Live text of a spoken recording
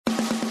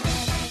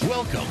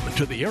Welcome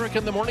to the Eric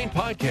in the Morning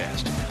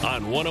podcast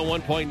on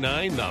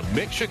 101.9 The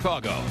Mix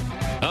Chicago.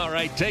 All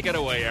right, take it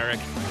away, Eric.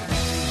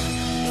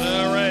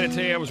 All right, it's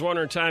Hey, I Was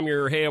Wondering time.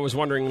 Your Hey, I Was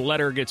Wondering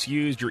letter gets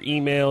used, your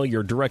email,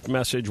 your direct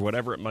message,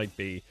 whatever it might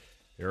be.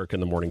 Eric in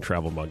the Morning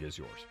travel mug is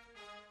yours.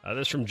 This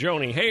is from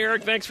Joni. Hey,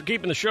 Eric, thanks for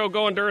keeping the show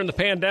going during the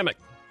pandemic.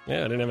 Yeah,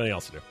 I didn't have anything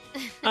else to do.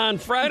 On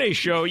Friday's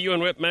show, you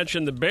and Whip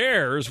mentioned the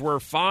Bears were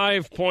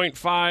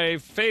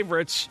 5.5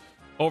 favorites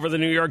over the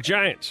New York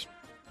Giants.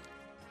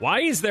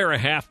 Why is there a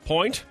half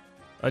point?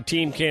 A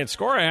team can't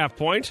score a half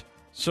point,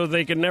 so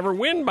they can never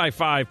win by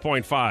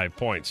 5.5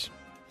 points.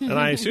 And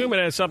I assume it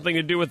has something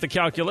to do with the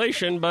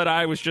calculation, but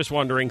I was just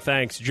wondering.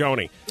 Thanks,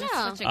 Joni. That's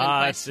such a good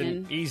question.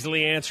 It's an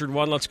easily answered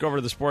one. Let's go over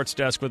to the sports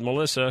desk with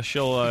Melissa.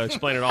 She'll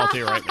explain it all to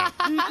you right now.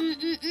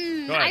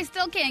 I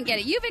still can't get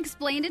it. You've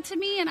explained it to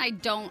me, and I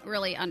don't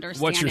really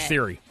understand What's your it.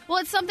 theory? Well,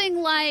 it's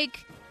something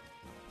like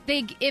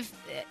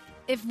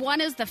if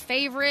one is the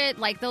favorite,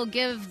 like they'll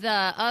give the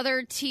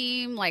other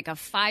team like a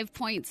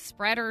 5-point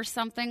spread or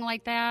something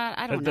like that.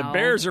 I don't know. The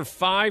Bears are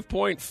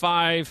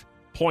 5.5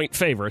 point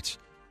favorites.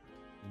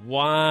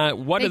 Why?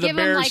 What they do the give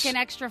Bears? them like an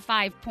extra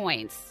 5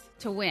 points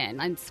to win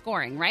on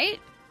scoring, right?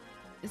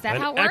 Is that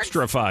how it An works?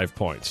 extra 5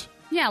 points.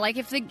 Yeah, like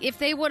if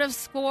they would have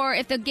scored,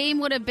 if the game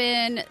would have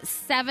been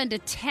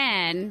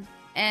 7-10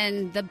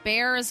 and the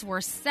Bears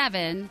were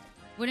 7,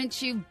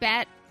 wouldn't you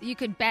bet? You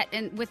could bet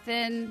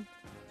within.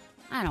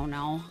 I don't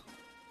know.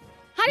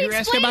 How do you You're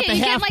asking explain about it? the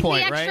You half get like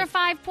point, the extra right?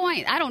 5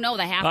 points. I don't know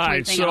the half All point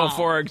right, thing so at all.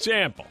 for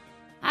example,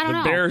 I don't the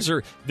know. Bears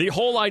are the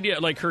whole idea,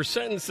 like her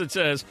sentence that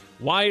says,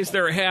 "Why is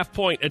there a half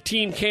point? A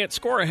team can't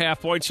score a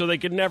half point, so they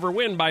could never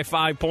win by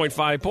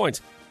 5.5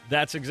 points."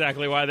 That's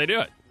exactly why they do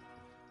it.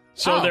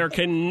 So there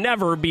can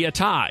never be a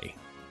tie.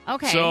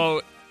 Okay.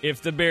 So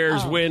if the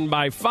Bears win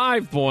by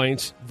 5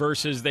 points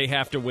versus they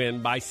have to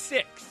win by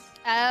 6.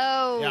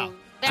 Oh. Yeah.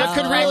 That's So it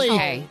could really,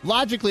 okay.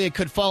 logically, it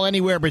could fall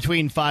anywhere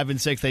between 5 and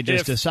 6. They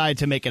just If- decide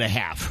to make it a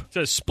half.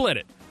 To split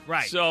it.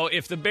 Right. So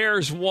if the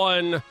Bears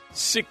won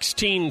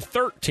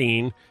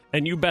 16-13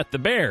 and you bet the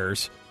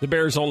Bears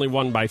only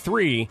won by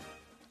 3,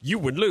 you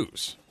would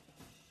lose.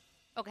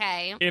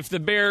 Okay. If the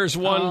Bears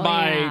won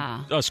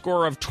by a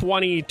score of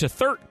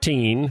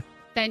 20-13,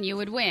 then you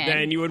would win.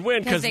 then you would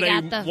win because 'Cause they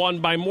got the- won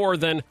by more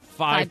than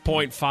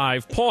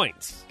 5.5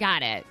 points.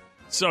 Got it.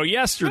 So I don't know why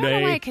I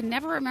yesterday, could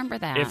never remember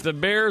that. if the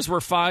Bears were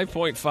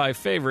 5.5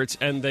 favorites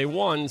and they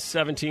won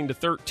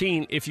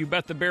 17-13, if you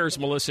bet the Bears,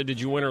 Melissa,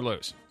 did you win or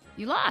lose?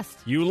 you lost.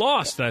 You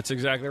lost. That's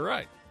exactly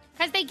right.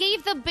 Because they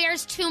gave the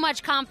Bears too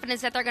much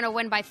confidence that they're going to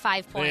win by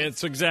 5 points.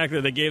 It's exactly.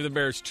 They gave the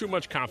Bears too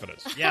much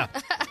confidence. Yeah.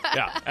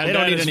 Yeah. And They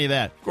don't that need is, any of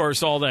that. Of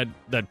course, all that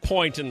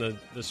point in the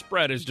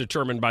spread is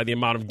determined by the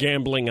amount of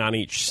gambling on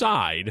each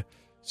side.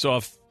 So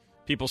if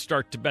people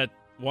start to bet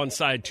one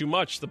side too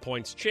much, the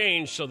points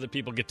change so that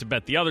people get to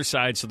bet the other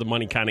side, so the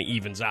money kind of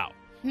evens out.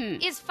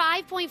 Is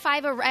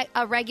 5.5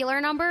 a regular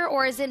number,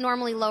 or is it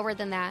normally lower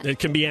than that? It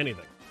can be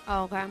anything.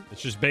 Oh, okay.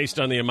 It's just based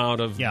on the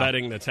amount of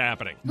betting that's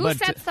happening. Who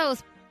sets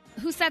those?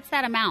 Who sets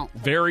that amount?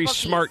 Very Bookies.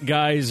 smart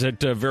guys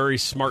at a very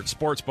smart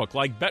sports book,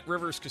 like Bet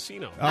Rivers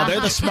Casino. Oh, they're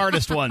the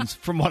smartest ones,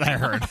 from what I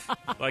heard.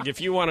 Like, if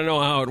you want to know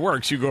how it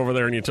works, you go over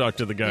there and you talk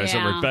to the guys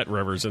Yeah. over at Bet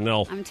Rivers, and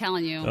I'm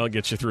telling you. they'll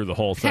get you through the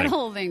whole That thing.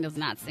 whole thing does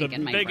not sink The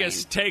in my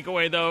biggest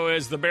takeaway, though,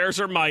 is the Bears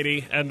are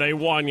mighty, and they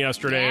won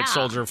yesterday at Yeah.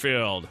 Soldier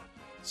Field.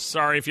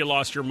 Sorry if you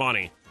lost your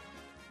money.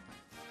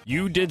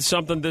 You did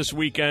something this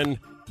weekend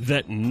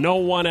that no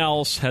one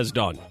else has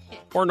done,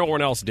 or no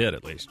one else did,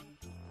 at least.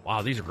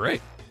 Wow, these are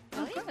great. brain.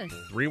 Oh, good.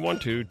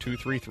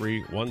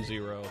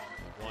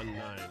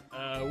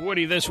 312-233-1019.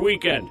 Woody, this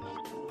weekend,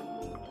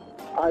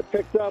 I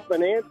picked up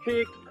an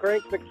antique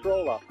crank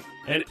Victrola.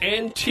 an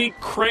antique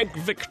crank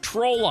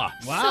Victrola.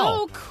 Wow.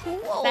 So cool.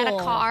 Is that a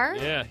car?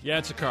 Yeah,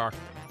 it's a car.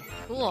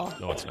 Cool.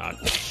 No, it's not.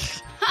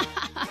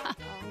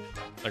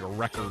 Like a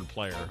record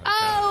player. Okay.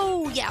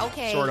 Oh, yeah,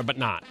 okay. Sort of, but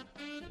not.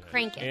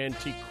 Crank it.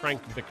 Antique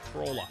crank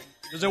Victrola.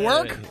 Does it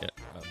work? Yeah.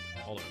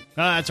 Hold on.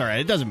 That's all right.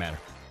 It doesn't matter.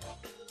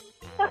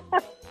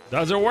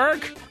 Does it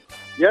work?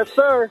 Yes,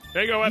 sir.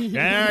 There you go. Whip.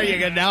 There you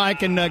go. Now I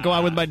can go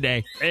on with my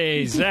day.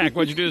 Hey, Zach,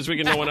 what'd you do this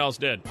weekend no one else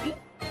did?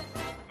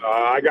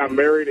 I got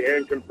married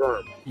and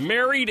confirmed.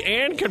 Married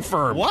and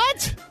confirmed.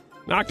 What?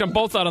 Knocked them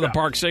both out of the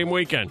park same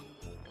weekend.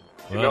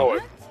 You know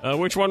it.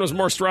 Which one was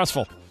more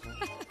stressful?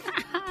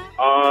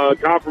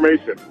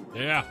 Confirmation.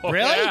 Yeah. Oh,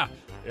 Really? Yeah.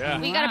 Yeah.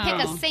 We got to pick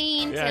Wow. a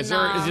saint. Yeah, and,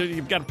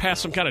 you've got to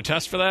pass some kind of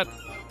test for that?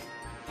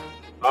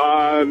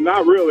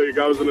 Not really. It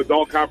was an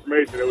adult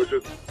confirmation. It was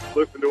just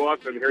listen to us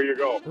and here you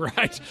go.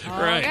 Right.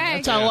 Right. Okay.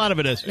 That's how a lot of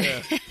it is.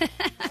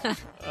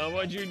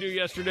 What'd you do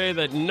yesterday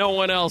that no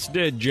one else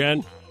did,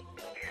 Jen?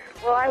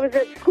 Well, I was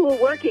at school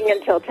working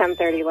until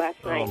 10:30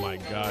 last night. Oh, my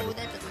God. Ooh,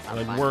 that doesn't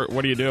sound fun.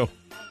 What do you do?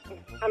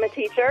 I'm a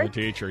teacher. A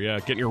teacher, yeah.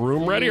 Getting your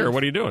room ready, or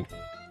what are you doing?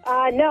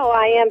 No,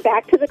 I am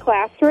back to the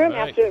classroom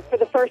Right. for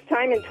the first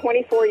time in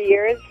 24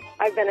 years.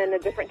 I've been in a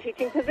different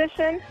teaching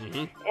position,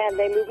 and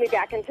they moved me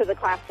back into the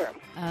classroom.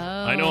 Oh.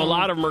 I know a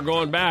lot of them are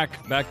going back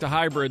to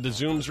hybrid. The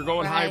Zooms are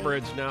going Right.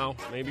 hybrids now.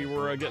 Maybe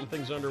we're getting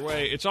things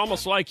underway. It's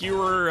almost like you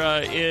were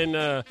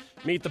in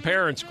Meet the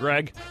Parents,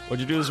 Greg.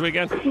 What'd you do this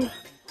weekend?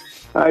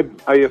 I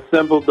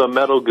assembled a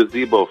metal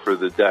gazebo for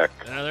the deck.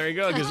 There you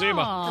go,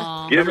 gazebo.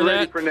 Aw. Get Remember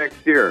ready that? for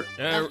next year.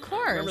 Of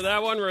course. Remember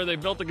that one where they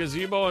built the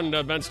gazebo and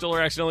Ben Stiller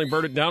accidentally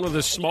burned it down with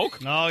his smoke?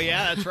 Oh,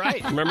 yeah, that's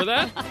right. Remember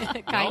that?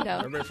 Kind No?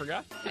 of. Everybody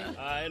forgot?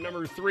 And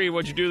number 3,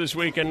 what'd you do this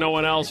weekend? No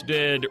one else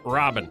did.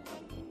 Robin.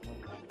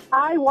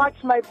 I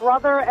watched my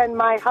brother and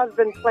my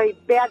husband play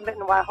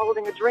badminton while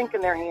holding a drink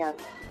in their hand.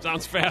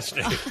 Sounds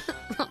fascinating.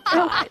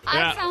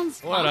 That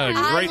sounds What fun. a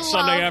great I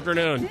Sunday love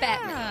afternoon.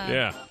 Badminton.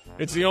 Yeah.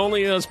 It's the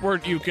only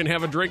sport you can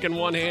have a drink in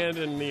one hand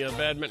and the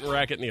badminton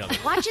racket in the other.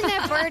 Watching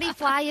that birdie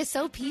fly is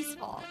so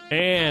peaceful.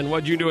 And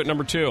what'd you do at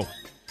number 2?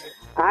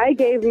 I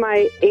gave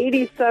my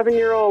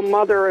 87-year-old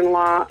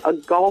mother-in-law a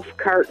golf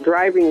cart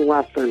driving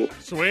lesson.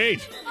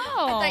 Sweet.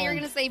 Oh. I thought you were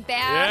going to say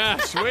bad.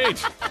 Yeah,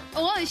 sweet.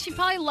 Well, she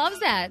probably loves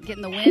that,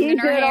 getting the wind She in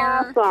her did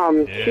hair.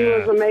 awesome. She Yeah.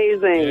 was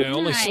amazing. Yeah,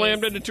 only Nice.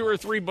 slammed into 2 or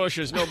 3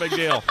 bushes. No big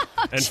deal.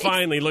 And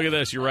finally, look at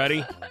this. You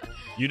ready?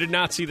 You did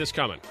not see this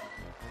coming.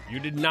 You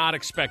did not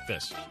expect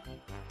this.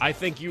 I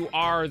think you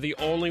are the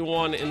only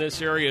one in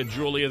this area,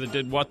 Julia, that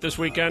did what this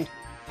weekend?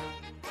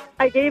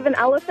 I gave an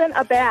elephant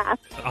a bath.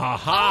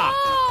 Aha!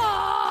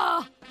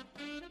 Oh.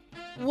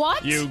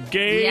 What? You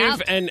gave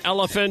Yep. an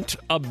elephant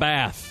a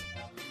bath.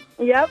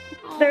 Yep.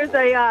 There's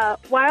a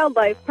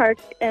wildlife park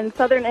in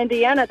southern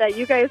Indiana that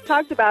you guys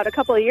talked about a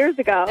couple of years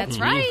ago. That's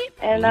right.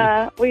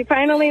 And we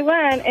finally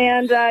went,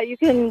 and you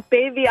can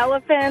bathe the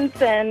elephants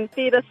and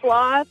feed a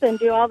sloth and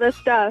do all this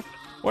stuff.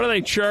 What do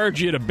they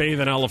charge you to bathe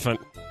an elephant?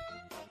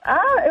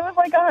 It was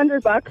like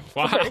 $100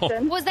 Wow. a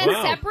person. Was that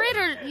Wow. separate,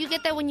 or you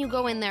get that when you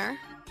go in there?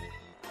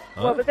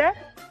 What was that?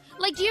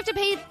 Like, do you have to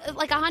pay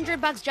like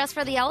 $100 just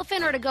for the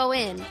elephant, or to go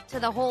in to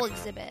the whole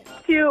exhibit?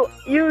 You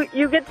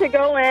get to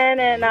go in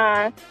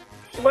and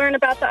learn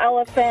about the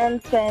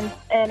elephants and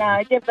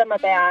give them a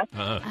bath.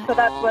 So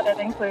that's what it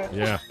includes.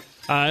 Yeah.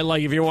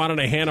 Like if you wanted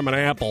to hand them an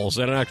apple, is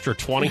that an extra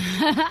 20?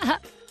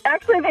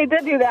 Actually, they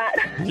did do that.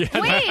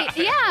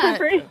 Wait, yeah.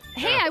 Free.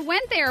 Hey, I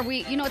went there.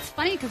 It's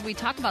funny because we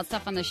talk about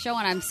stuff on the show,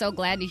 and I'm so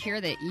glad to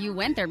hear that you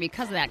went there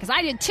because of that. Because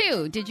I did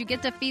too. Did you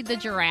get to feed the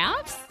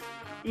giraffes?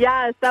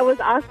 Yes, that was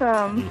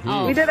awesome.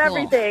 Oh, We did cool.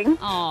 everything.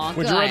 Oh,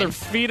 Would good. you rather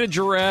feed a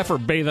giraffe or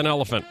bathe an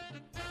elephant?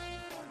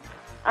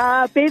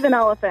 Bathe an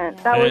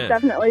elephant. That was Yeah.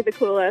 definitely the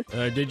coolest.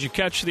 Did you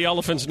catch the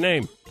elephant's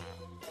name?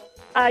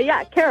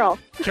 Yeah, Carol.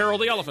 Carol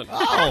the elephant.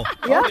 Oh,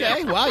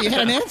 okay. Wow, you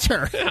had an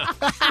answer. you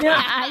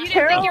didn't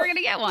Carol- think you were going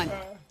to get one.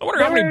 I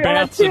wonder how many There were,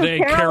 baths a two, day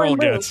Carol Carol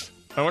and Lou. gets.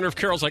 I wonder if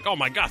Carol's like, oh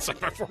my God, it's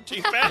like my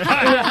 14th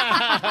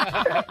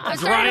bath. I'm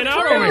drying out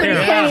Carol over here.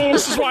 and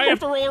This is why I have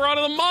to roll around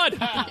in the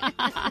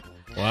mud.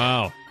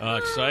 Wow.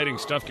 Exciting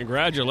stuff.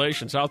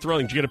 Congratulations. How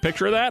thrilling. Did you get a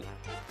picture of that?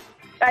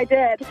 I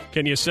did.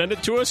 Can you send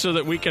it to us so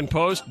that we can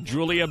post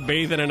Julia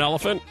bathing an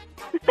elephant?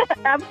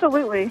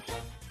 Absolutely.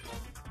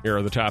 Here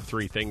are the top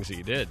 3 things that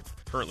you did.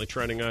 Currently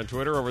trending on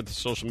Twitter over at the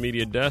social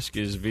media desk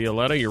is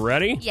Violetta. You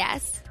ready?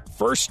 Yes.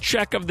 First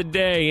check of the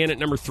day in at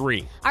number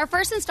 3. Our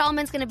first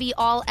installment's going to be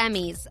all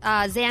Emmys.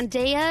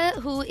 Zendaya,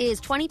 who is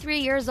 23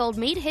 years old,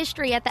 made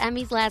history at the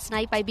Emmys last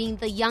night by being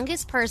the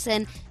youngest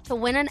person to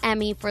win an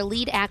Emmy for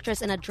lead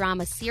actress in a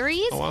drama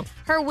series. Oh, wow.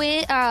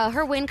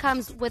 Her win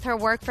comes with her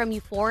work from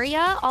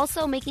Euphoria,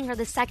 also making her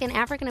the second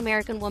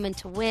African-American woman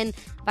to win.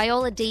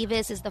 Viola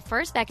Davis is the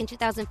first back in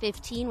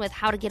 2015 with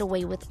How to Get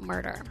Away with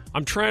Murder.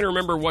 I'm trying to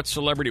remember what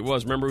celebrity it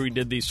was. Remember we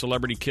did the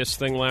celebrity kiss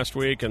thing last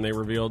week and they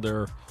revealed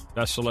their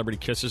best celebrity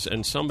kisses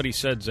and somebody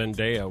said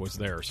Zendaya was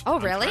theirs. Oh,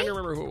 I'm really? trying to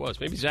remember who it was.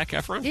 Maybe Zac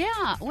Efron?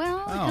 Yeah, well,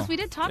 because we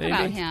did talk Maybe.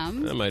 about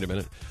him. That might have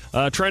been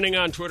it. Trending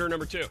on Twitter,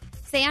 number 2.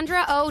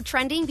 Sandra Oh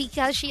trending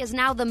because she is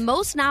now the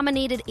most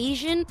nominated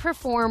Asian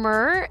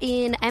performer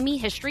in Emmy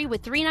history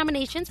with 3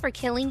 nominations for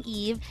Killing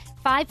Eve,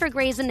 5 for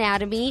Grey's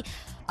Anatomy.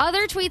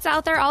 Other tweets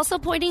out there also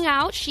pointing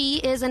out she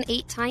is an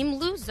 8-time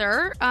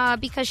loser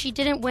because she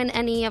didn't win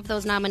any of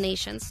those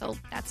nominations, so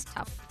that's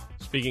tough.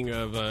 Speaking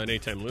of an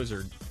 8-time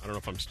loser, I don't know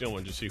if I'm stealing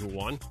one. Did you see who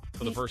won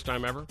for the first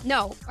time ever?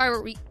 No,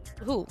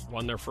 who?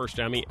 Won their first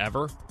Emmy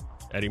ever?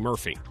 Eddie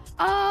Murphy.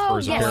 Oh, For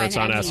his yes. appearance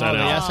on Eddie. Oh,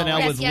 SNL. the SNL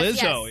Yes, with yes,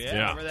 Lizzo. yes. Yeah, Yeah.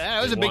 remember that?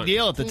 That was He a big won.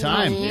 deal at the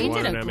time. He won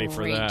did an a Emmy for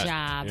great that.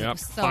 job. It Yep.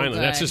 was so Finally,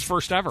 that's good. his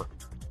first ever.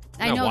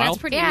 I Isn't know, that that's wild?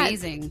 pretty Yeah,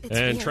 amazing. it's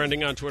And weird.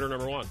 trending on Twitter,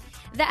 number 1.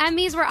 The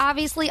Emmys were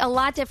obviously a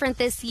lot different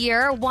this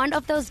year. One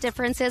of those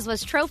differences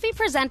was trophy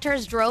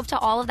presenters drove to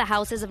all of the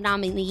houses of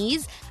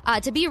nominees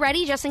to be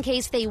ready just in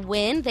case they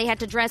win. They had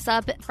to dress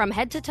up from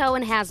head to toe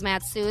in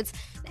hazmat suits.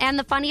 And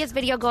the funniest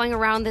video going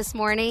around this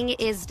morning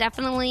is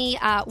definitely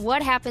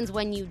what happens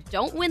when you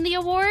don't win the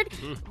award.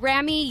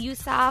 Rami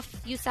Youssef.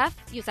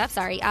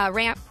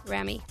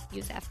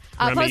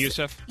 Rami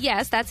Youssef?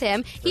 Yes, that's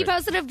him. He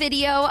posted a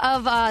video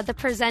of the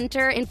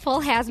presenter in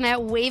full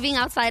hazmat waving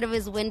outside of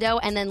his window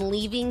and then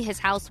leaving his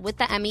house with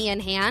the Emmy in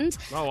hand.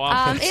 Oh,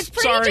 wow. It's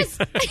pretty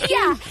Sorry.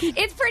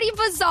 it's pretty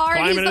bizarre.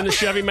 Climbing in the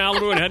Chevy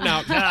Malibu and heading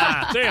out.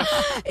 Damn.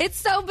 It's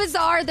so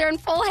bizarre. They're in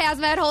full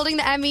hazmat holding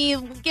the Emmy,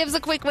 gives a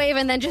quick wave,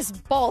 and then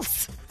just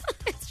bolts.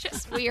 It's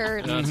just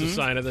weird. That's a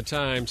sign of the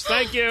times.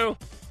 Thank you.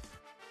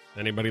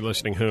 Anybody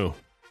listening who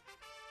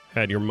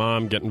had your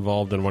mom get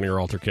involved in one of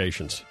your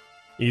altercations?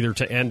 Either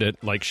to end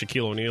it, like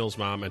Shaquille O'Neal's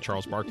mom and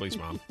Charles Barkley's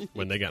mom,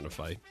 when they got in a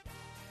fight.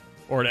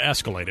 Or to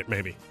escalate it,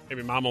 maybe.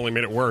 Maybe mom only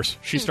made it worse.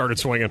 She started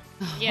swinging.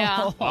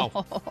 Yeah.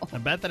 Wow. I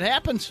bet that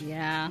happens.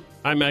 Yeah.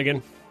 Hi,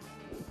 Megan.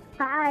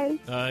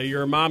 Hi.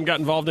 Your mom got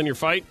involved in your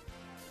fight?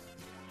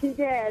 She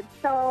did.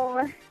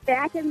 So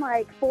back in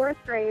fourth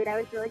grade, I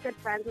was really good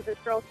friends with this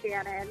girl,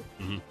 Shannon.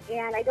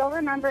 And I don't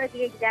remember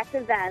the exact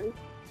event,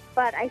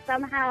 but I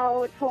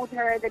somehow told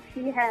her that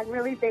she had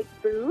really big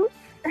boobs.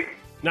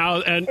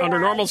 Now, and under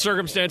normal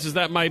circumstances,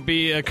 that might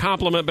be a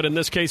compliment, but in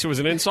this case, it was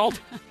an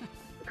insult?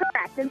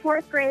 Correct. In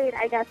fourth grade,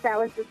 I guess that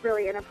was just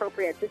really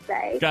inappropriate to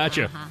say.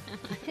 Gotcha.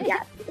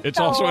 Yes. It's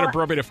So- also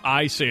inappropriate if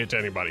I say it to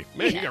anybody.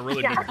 Man, you got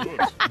really big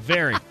boobs.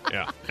 Very.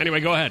 Yeah. Anyway,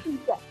 go ahead.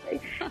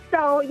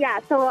 So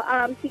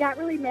she got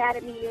really mad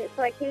at me.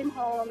 So I came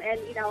home and,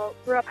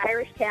 grew up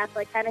Irish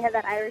Catholic, kind of had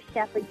that Irish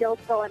Catholic guilt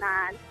going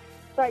on.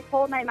 So I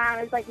told my mom,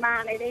 I was like,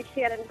 Mom, I made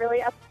Shannon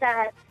really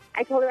upset.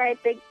 I told her I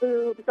had big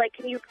boobs. Like,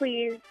 can you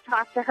please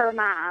talk to her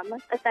mom,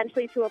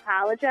 essentially to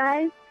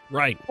apologize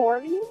Right. for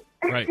me?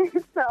 Right.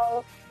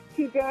 So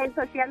she did.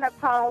 So she ended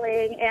up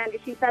calling, and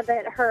she said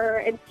that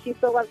and she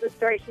still loves the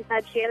story, she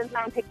said Shannon's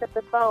mom picked up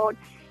the phone,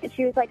 and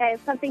she was like, I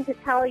have something to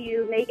tell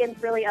you.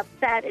 Megan's really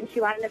upset, and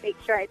she wanted to make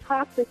sure I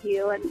talked with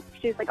you. And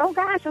she was like, oh,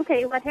 gosh,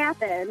 okay, what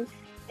happened?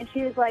 And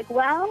she was like,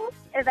 well,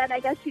 and then I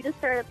guess she just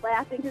started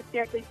laughing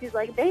hysterically. She's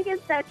like, Megan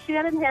said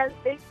Shannon has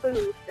big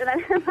boobs. And then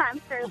her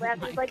mom started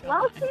laughing. She's like,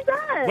 well, she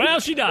does. Well,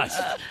 she does.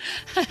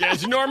 She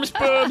has enormous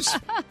boobs.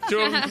 Two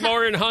of them come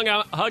over and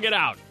hug it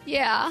out.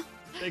 Yeah.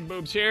 Big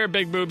boobs here,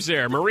 big boobs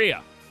there.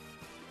 Maria,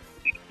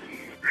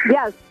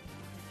 Yes.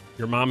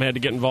 your mom had to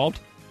get involved?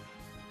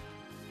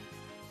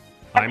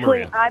 Hi, Actually,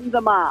 Maria. I'm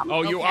the mom.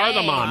 Oh, you are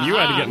the mom. You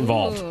had to get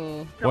involved.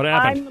 Ooh. What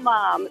happened? I'm the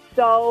mom.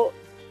 So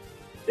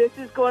this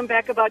is going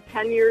back about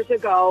 10 years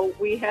ago.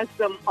 We had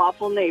some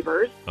awful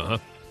neighbors. Uh-huh.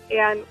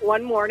 And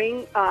one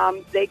morning,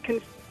 they can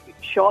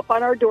show up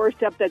on our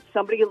doorstep that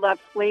somebody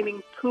left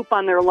flaming poop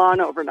on their lawn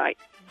overnight.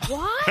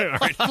 What? All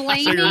right. So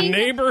your Flaming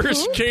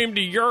neighbors poop? came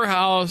to your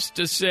house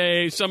to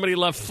say somebody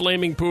left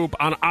flaming poop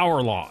on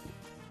our lawn.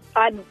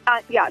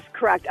 Yes,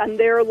 correct, on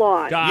their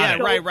lawn. Got Yeah,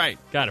 it. right.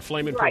 Got it.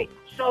 Flaming Right. poop.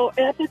 So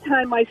at the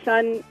time, my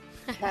son,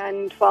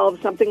 10,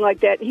 12, something like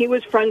that, he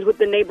was friends with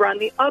the neighbor on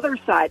the other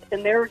side,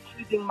 and they're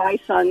accusing my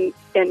son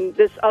and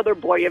this other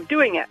boy of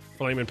doing it.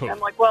 Flaming poop. I'm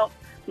like, well,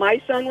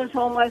 my son was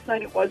home last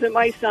night. It wasn't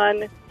my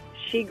son.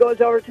 She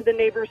goes over to the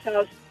neighbor's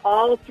house.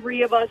 All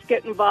three of us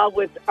get involved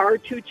with our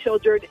two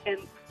children,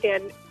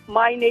 and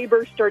my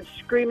neighbor starts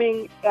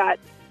screaming at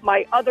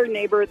my other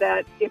neighbor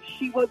that if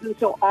she wasn't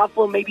so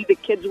awful, maybe the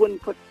kids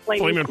wouldn't put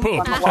flaming poop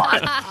on the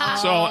lawn.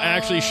 So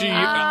actually, she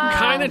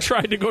kind of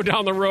tried to go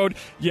down the road.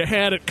 You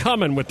had it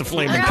coming with the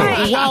flaming Right.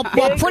 poop.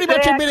 Well, pretty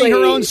much admitting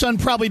her own son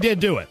probably did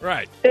do it.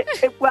 Right.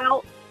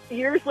 Well,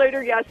 years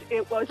later, yes,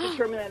 it was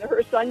determined that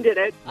her son did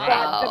it. Oh.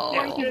 But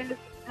the point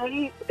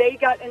is, they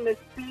got in this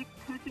big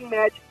pissing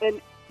match, and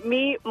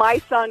me, my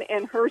son,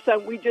 and her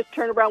son, we just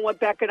turned around, went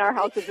back in our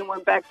houses, and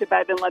went back to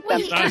bed and let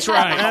them. That's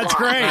right. That's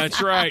great. That's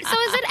right. So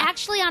is it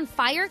actually on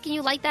fire? Can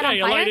you light that Yeah, on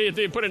you fire? light it.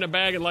 You put it in a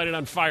bag and light it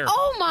on fire.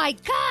 Oh, my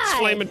God. It's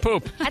flaming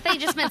poop. I thought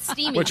you just meant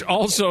steaming. Which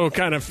also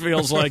kind of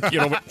feels like,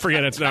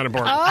 forget it, it's not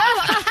important. Oh,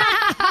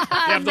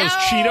 You have those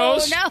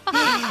Cheetos?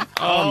 No.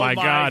 Oh, my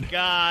God.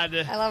 God.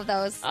 I love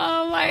those.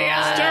 Oh, my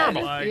God. It's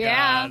terrible. My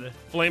Yeah. God.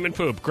 Flamin'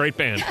 Poop, great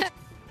band.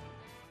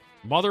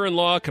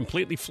 Mother-in-law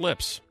completely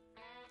flips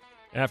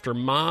after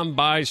mom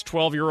buys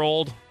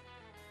 12-year-old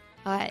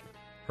What?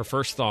 her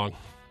first thong.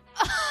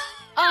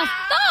 A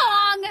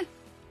thong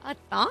A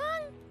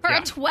thong? for Yeah.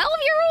 a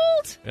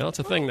 12-year-old? Well, it's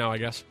a thing now, I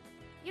guess.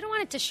 You don't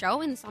want it to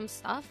show in some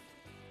stuff.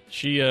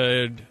 She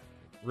had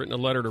written a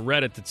letter to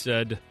Reddit that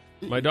said,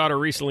 my daughter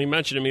recently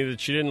mentioned to me that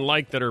she didn't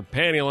like that her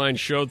panty line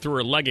showed through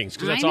her leggings,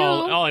 because that's I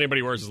all know.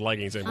 anybody wears is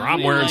leggings anymore. I I'm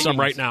know. wearing some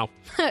right now.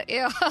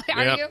 Ew.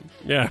 Are Yep. you?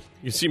 Yeah.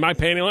 You see my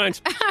panty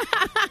lines?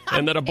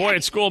 And that a boy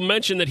at school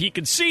mentioned that he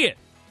could see it.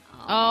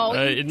 Oh,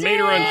 It made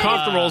her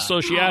uncomfortable,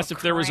 so she asked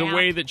if there was a crap.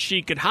 way that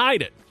she could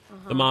hide it.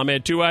 The mom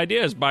had two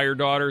ideas: buy her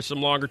daughter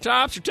some longer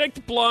tops, or take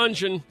the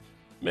plunge and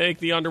make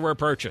the underwear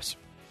purchase.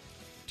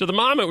 To the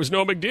mom, it was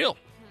no big deal.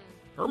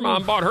 Her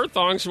mom bought her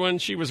thongs when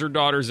she was her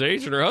daughter's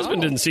age, and her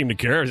husband didn't seem to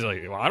care. He's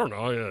like, well, I don't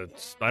know.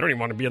 I don't even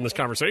want to be in this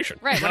conversation.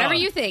 Right, whatever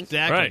you think.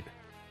 Exactly. Right.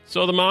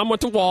 So the mom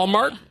went to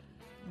Walmart,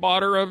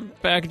 bought her a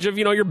package of,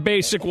 your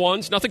basic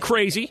ones. Nothing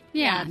crazy.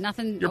 Yeah,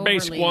 nothing Your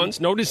basic overly- ones.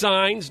 No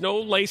designs, no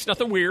lace,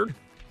 nothing weird.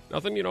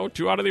 Nothing,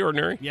 too out of the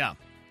ordinary. Yeah.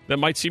 That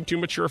might seem too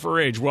mature for her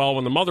age. Well,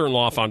 when the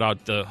mother-in-law found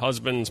out the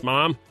husband's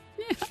mom,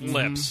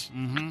 flips.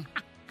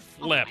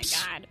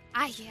 Flips. Oh,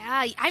 my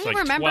God. I like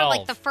remember 12.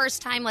 like the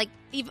first time, like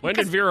even When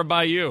did Vera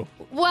buy you?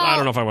 Well, I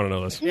don't know if I want to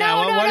know this. No, Yeah, no,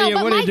 what no. are you-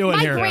 but what are you doing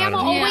my here? grandma I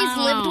don't know. always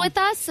Yeah. lived with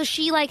us, so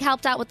she like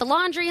helped out with the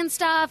laundry and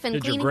stuff and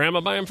Did your cleaning.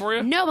 grandma buy them for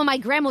you? No, but my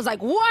grandma was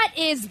like, "What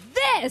is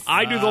this?"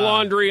 I do the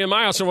laundry in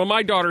my house, and when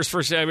my daughters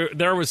first had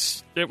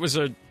it was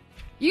a.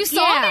 You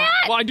saw Yeah. that?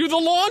 Well, I do the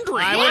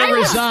laundry. I would have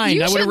resigned.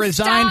 You I would have should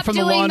resigned stop from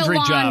the doing laundry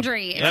job.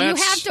 laundry. If you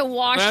have to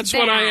wash That's that.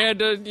 when I had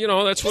to.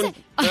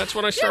 That's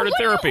when I started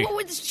Yeah, therapy.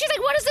 She's like,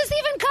 "What does this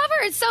even cover?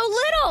 It's so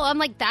little." I'm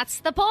like, "That's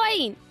the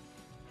point."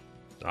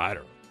 I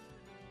don't know.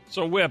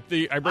 So, Whip,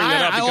 I bring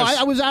that up because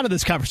I was out of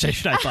this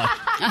conversation, I thought.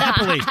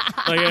 Happily.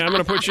 I'm going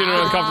to put you in an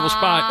uncomfortable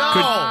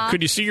spot. No.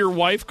 Could you see your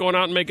wife going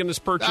out and making this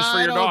purchase for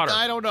your daughter?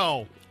 I don't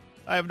know.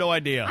 I have no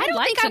idea. I don't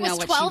like think to I know was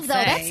what 12 she'd though.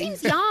 That say.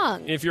 seems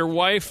young. If your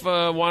wife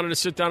wanted to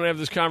sit down and have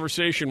this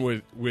conversation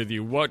with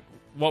you, what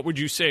would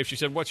you say if she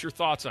said, "What's your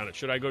thoughts on it?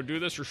 Should I go do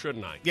this or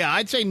shouldn't I?" Yeah,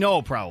 I'd say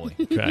no, probably.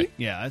 Okay.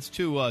 Yeah, that's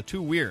too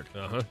weird.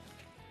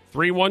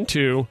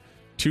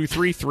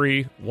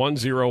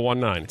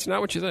 312-233-1019. It's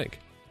not what you think.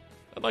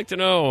 I'd like to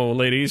know,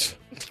 ladies,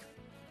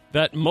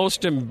 that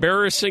most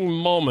embarrassing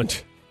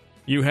moment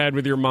you had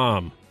with your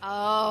mom.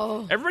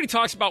 Oh, Everybody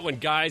talks about when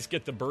guys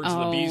get the birds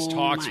and the bees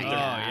talks my with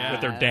God.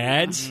 with their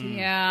dads.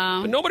 Yeah.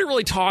 But nobody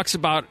really talks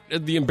about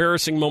the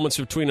embarrassing moments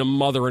between a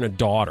mother and a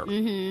daughter.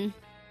 Mm-hmm.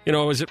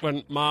 Is it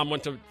when mom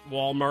went to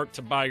Walmart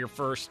to buy your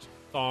first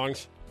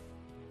thongs?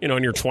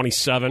 And you're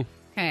 27,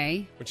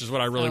 Okay. which is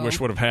what I really wish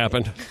would have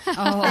happened.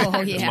 Oh,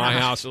 In yeah. my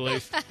house, at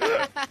least.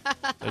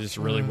 I just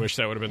really wish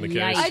that would have been the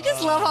case. Yikes. I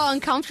just love how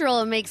uncomfortable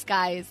it makes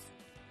guys.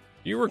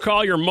 You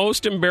recall your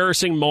most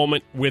embarrassing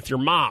moment with your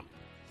mom.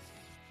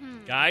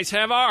 Guys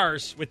have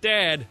ours with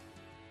dad.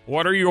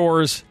 What are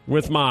yours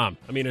with mom?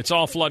 I mean, it's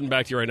all flooding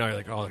back to you right now. You're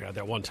like, oh, God,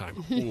 that one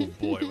time. Oh,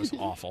 boy, it was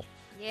awful.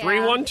 Yeah.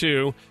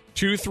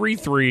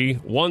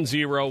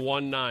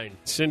 312-233-1019.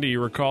 Cindy,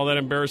 you recall that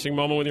embarrassing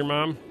moment with your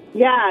mom?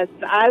 Yes,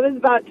 I was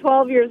about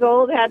 12 years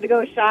old, had to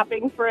go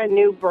shopping for a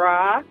new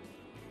bra.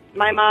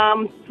 My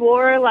mom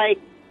swore like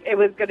it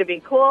was going to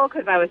be cool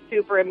because I was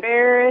super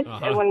embarrassed.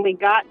 Uh-huh. And when we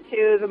got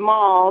to the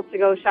mall to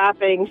go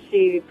shopping,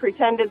 she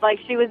pretended like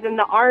she was in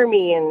the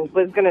army and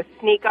was going to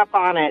sneak up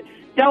on it.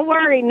 Don't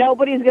worry,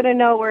 nobody's going to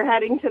know we're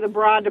heading to the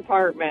bra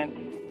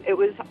department. It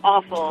was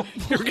awful.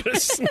 You're going to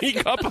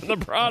sneak up on the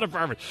bra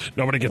department.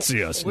 Nobody can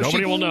see us. Was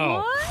Nobody she- will know.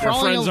 What? Our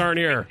friends aren't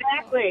here.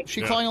 Exactly.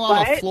 She crawling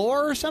along the What?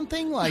 floor or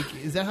something? Like,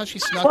 is that how she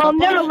snuck Well, up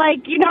no, on it?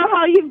 like, you know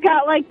how you've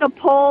got, like, the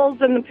poles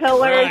and the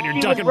pillars? Right, you're She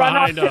would ducking run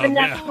up behind to the them,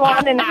 next yeah.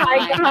 one and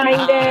hide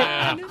behind it.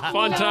 Yeah,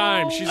 fun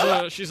time.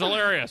 She's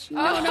hilarious.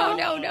 No.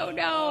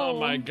 Oh,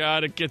 my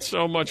God. It gets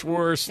so much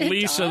worse.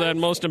 Lisa, that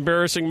most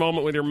embarrassing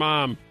moment with your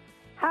mom.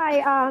 Hi,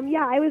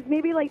 I was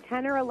maybe like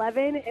 10 or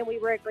 11, and we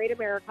were at Great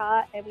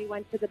America, and we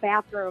went to the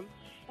bathroom.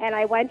 And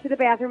I went to the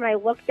bathroom, and I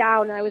looked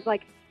down, and I was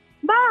like,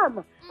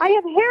 Mom, I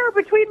have hair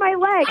between my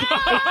legs.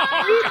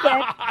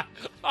 I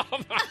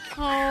screamed it.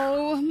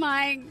 Oh,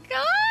 my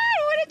God.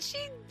 What did she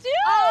do?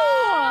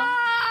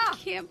 I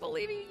can't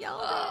believe you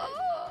yelled at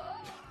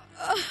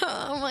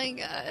Oh my I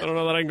god. don't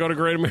know that I can go to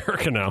Great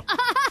America now.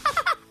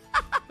 I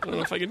don't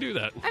know if I can do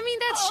that. I mean,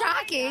 that's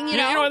shocking, you You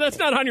know. know, that's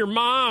not on your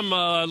mom,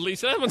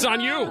 Lisa. That one's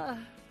on you.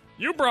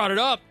 You brought it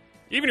up.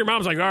 Even your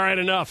mom's like, all right,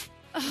 enough.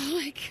 Oh,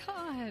 my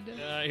God.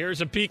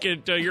 Here's a peek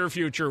at your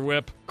future,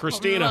 Whip.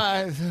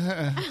 Christina.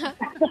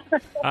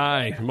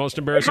 Hi. Most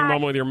embarrassing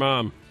moment with your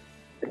mom.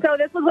 So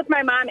this was with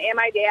my mom and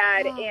my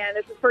dad, and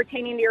this is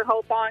pertaining to your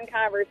whole thong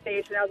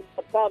conversation. I was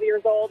about 12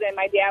 years old, and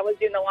my dad was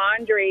doing the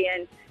laundry,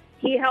 and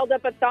he held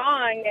up a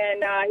thong,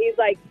 and he's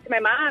like, to my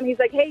mom, he's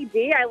like, hey,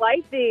 Dee, I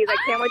like these. I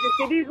can't wait to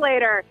see these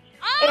later.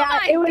 Oh,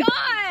 And it was-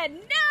 God. No.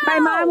 My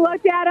mom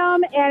looked at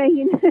him,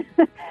 and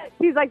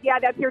he's like, yeah,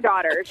 that's your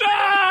daughter's.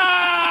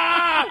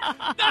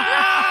 Ah!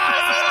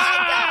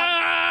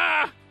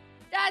 Ah!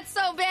 That's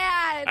so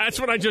bad. That's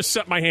when I just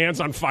set my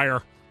hands on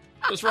fire.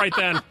 Just right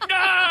then.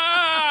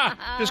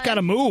 Ah! Just got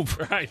to move.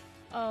 Right.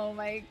 Oh,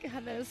 my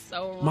God. That is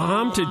so wrong.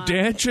 Mom, did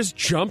Dad just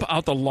jump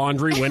out the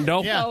laundry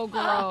window? Yeah. So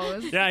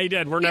gross. Yeah, he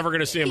did. We're never going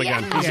to see him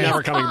again. Yeah. He's Yeah.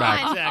 never coming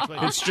back. Exactly.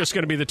 It's just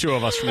going to be the two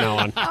of us from now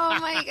on. Oh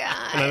my god.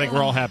 And I think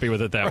we're all happy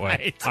with it that way.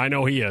 Right. I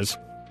know he is.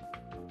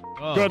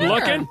 Oh. Good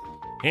looking,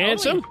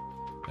 handsome.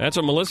 That's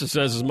what Melissa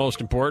says is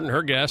most important.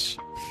 Her guess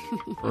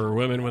for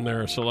women when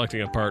they're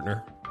selecting a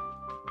partner.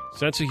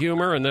 Sense of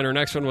humor, and then her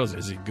next one was,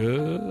 is he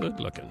good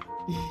looking?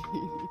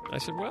 I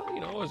said,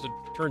 well, as it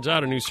turns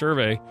out, a new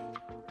survey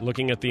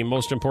looking at the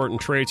most important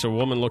traits a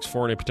woman looks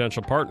for in a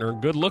potential partner,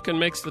 good looking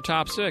makes the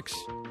top 6.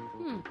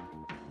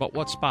 But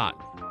what spot?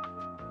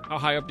 How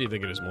high up do you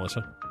think it is,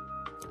 Melissa?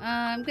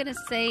 I'm going to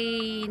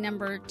say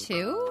number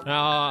 2.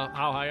 How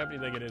high up do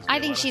you think it is? I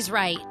think Violetta? she's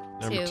right.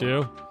 Number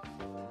too. 2.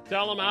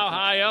 Tell them how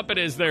high up it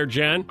is there,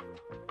 Jen.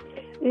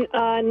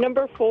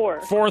 Number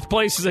 4. Fourth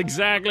place is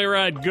exactly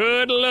right.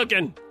 Good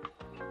looking.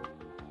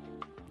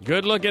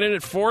 Good looking in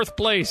at fourth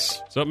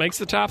place. So it makes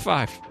the top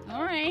 5.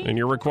 All right. And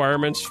your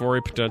requirements for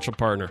a potential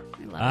partner.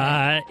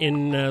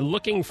 In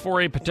looking for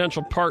a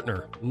potential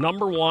partner,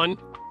 number 1,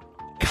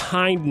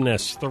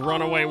 kindness, the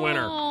runaway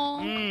winner.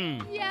 Oh,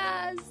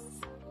 yes.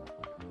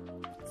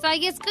 So I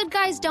guess good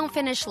guys don't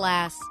finish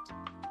last.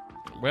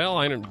 Well,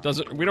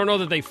 we don't know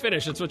that they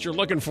finish. It's what you're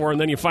looking for,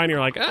 and then you find you're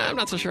like, I'm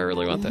not so sure I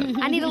really want that.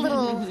 I need a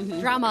little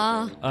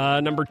drama.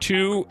 Number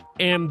 2,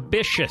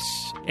 ambitious.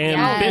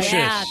 Ambitious.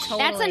 Yeah, totally.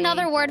 That's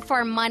another word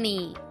for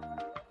money.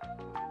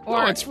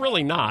 No, it's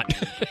really not.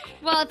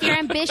 Well, if you're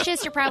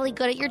ambitious, you're probably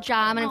good at your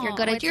job, and if you're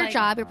good at your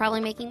job, you're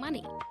probably making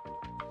money.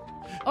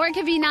 Or it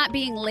could be not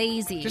being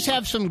lazy. Just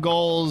have some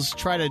goals,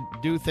 try to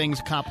do things,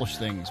 accomplish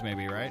things,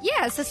 maybe, right?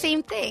 Yeah, it's the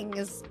same thing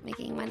as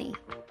making money.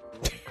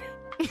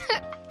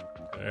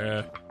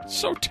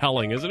 So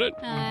telling, isn't it?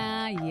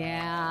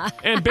 Yeah.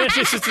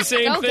 Ambitious, it's the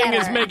same thing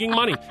as making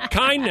money.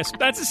 Kindness,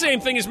 that's the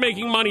same thing as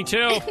making money,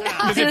 too.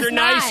 Because if you're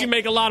nice, you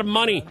make a lot of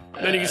money.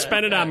 Then you can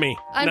spend it on me.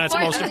 And that's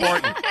most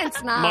important.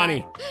 It's not.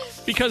 Money.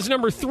 Because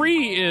number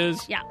 3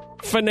 is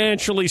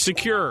financially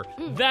secure.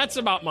 That's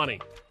about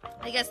money.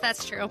 I guess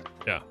that's true.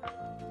 Yeah.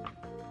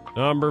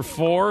 Number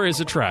 4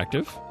 is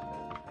attractive.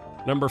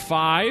 Number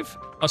 5,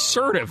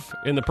 assertive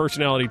in the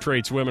personality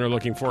traits women are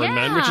looking for in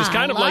men, which is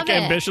kind of like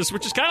ambitious,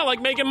 which is kind of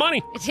like making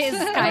money. It is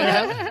kind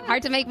of.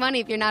 Hard to make money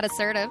if you're not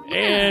assertive.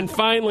 And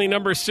finally,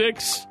 number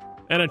 6,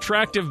 an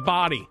attractive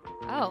body.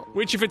 Oh.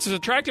 Which, if it's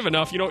attractive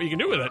enough, you know what you can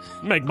do with it?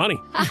 Make money.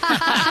 Oh,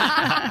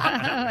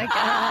 my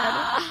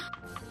God.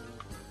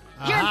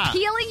 You're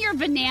peeling your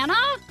banana?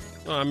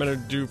 Well, I'm going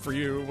to do for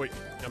you,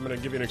 I'm going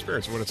to give you an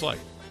experience of what it's like.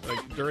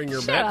 Like, during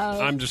your bet,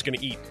 I'm just going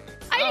to eat.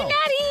 I did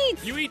not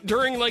eat. You eat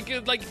during like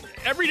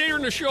every day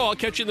during the show. I'll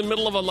catch you in the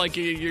middle of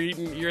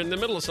you're in the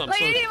middle of something.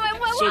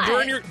 So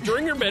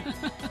during your bit,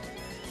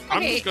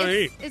 I'm just gonna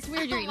eat. It's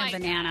weird you're eating a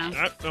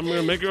banana. I'm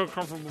gonna make you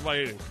uncomfortable by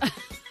eating.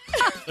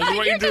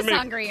 You're just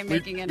hungry and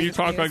making it. You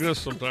talk like this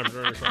sometimes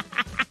during the show.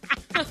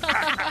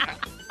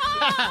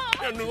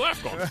 Got a new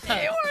laugh going.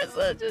 You were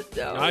such a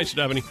dope. Hi,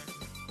 Stephanie.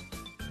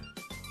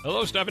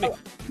 Hello, Stephanie. Oh,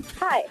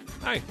 hi.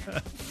 Hi.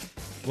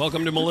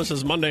 Welcome to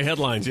Melissa's Monday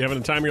Headlines. You having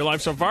a time of your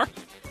life so far?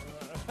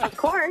 Of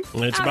course.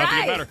 It's about to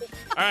get better.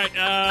 All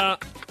right.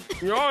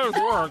 You know how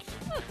this works.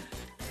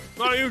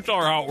 Why don't you tell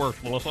her how it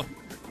works, Melissa?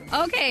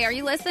 Okay, are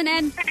you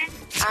listening?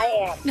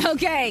 I am.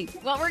 Okay,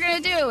 what we're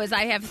going to do is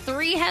I have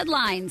 3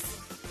 headlines.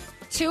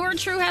 2 are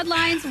true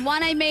headlines,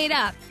 1 I made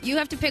up. You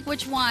have to pick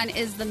which one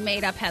is the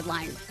made-up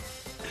headline.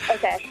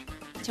 Okay.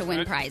 To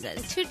win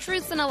prizes. 2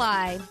 truths and a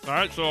lie. All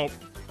right, so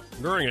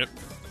during it,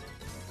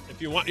 if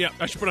you want,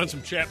 I should put on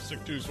some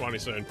chapstick too, Swanee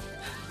said,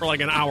 for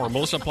like an hour.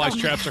 Melissa applies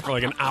chapstick for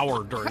like an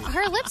hour during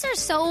Her lips are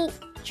so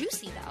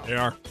juicy, though. They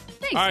are.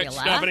 Thanks, all right,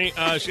 Sheila. Stephanie,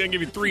 she's going to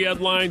give you 3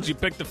 headlines. You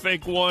pick the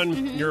fake one.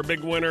 Mm-hmm. You're a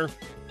big winner.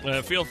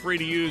 Feel free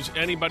to use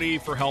anybody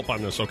for help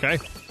on this, okay?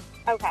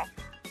 Okay.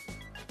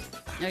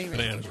 Are you ready?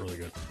 Banana's really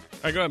good.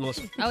 All right, go ahead,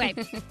 Melissa. Okay.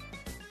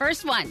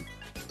 First one.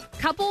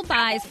 Couple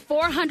buys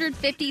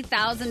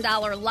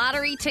 $450,000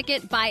 lottery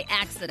ticket by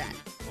accident.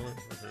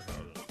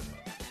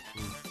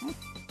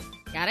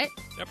 Got it?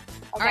 Yep.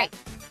 All right.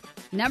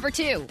 Number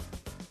 2.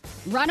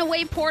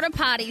 Runaway porta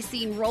potty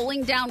seen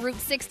rolling down Route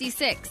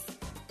 66.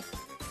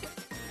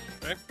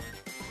 Okay.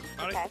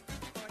 Okay.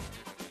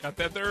 Got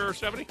that there,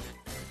 Stephanie?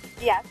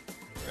 Yes.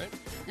 All right.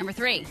 Number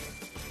 3.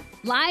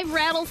 Live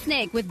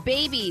rattlesnake with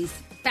babies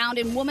found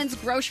in woman's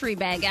grocery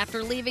bag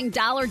after leaving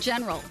Dollar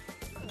General.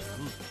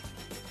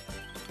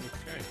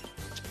 Okay.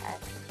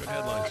 Good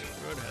headlines.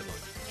 Good headlines.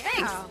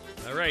 Thanks.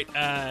 All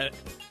right.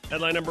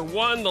 Headline number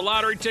 1, the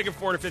lottery ticket,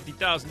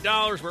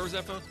 $450,000. Where was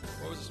that from?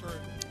 What was the story?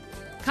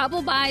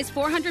 Couple buys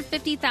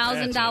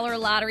 $450,000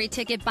 lottery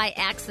ticket by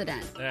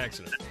accident.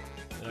 Accident.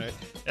 All right.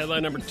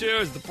 Headline number 2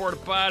 is the porta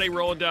potty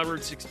rolling down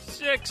Route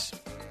 66.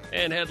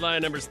 And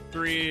headline number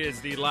 3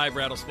 is the live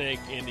rattlesnake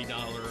in the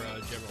Dollar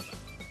General bag.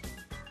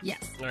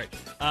 Yes. All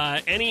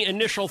right. Any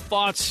initial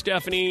thoughts,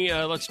 Stephanie?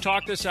 Let's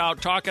talk this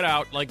out. Talk it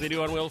out like they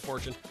do on Wheel of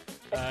Fortune.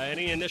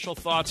 Any initial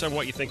thoughts on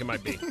what you think it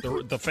might be?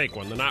 The fake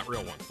one, the not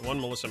real one, the one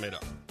Melissa made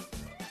up.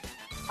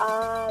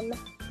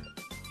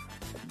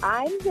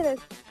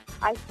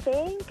 I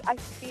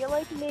feel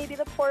like maybe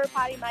the porta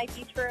potty might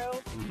be true.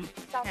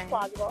 Sounds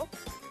plausible.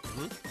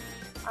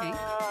 Okay.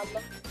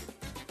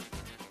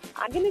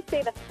 I'm going to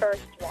say the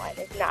first one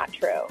is not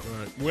true. All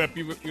right. Whip,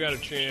 you had a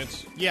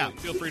chance. Yeah.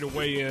 Feel free to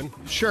weigh in.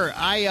 Sure.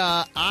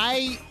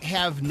 I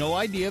have no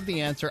idea of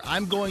the answer.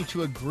 I'm going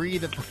to agree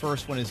that the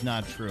first one is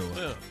not true.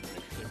 Yeah.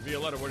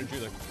 Violetta, what did you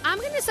think? I'm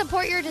going to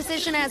support your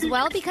decision as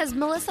well because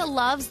Melissa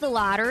loves the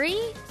lottery,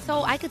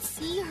 so I could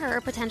see her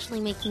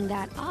potentially making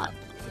that up.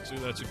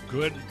 That's a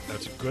good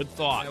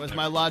thought. That was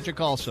my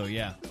logic also,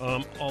 yeah.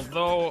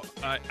 Although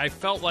I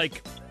felt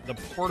like the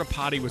porta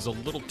potty was a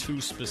little too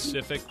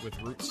specific with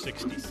Route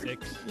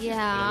 66.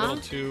 Yeah. A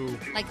little too...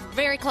 Like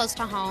very close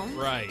to home.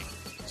 Right.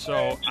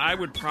 So I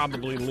would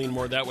probably lean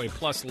more that way.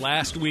 Plus,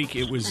 last week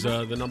it was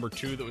the number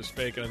 2 that was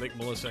fake, and I think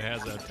Melissa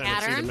has a tendency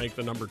Pattern? to make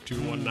the number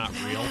 2 one not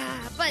real.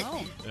 But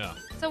Yeah.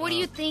 so what are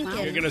you thinking?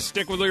 You're going to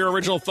stick with your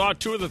original thought.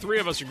 2 of the 3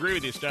 of us agree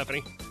with you,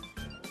 Stephanie.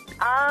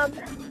 Oh,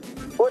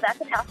 that's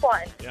a tough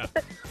one. Yeah.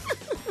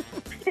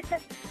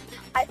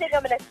 I think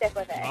I'm going to stick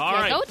with it. All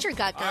Yeah, right. go with your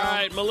gut, girl. All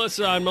right,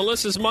 Melissa. On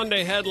Melissa's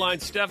Monday headline,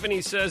 Stephanie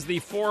says the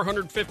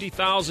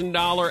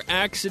 $450,000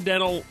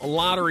 accidental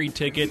lottery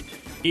ticket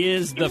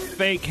is the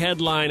fake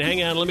headline.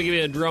 Hang on, let me give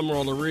you a drum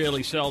roll to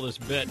really sell this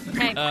bit.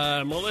 Okay.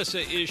 Melissa,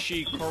 is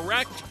she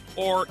correct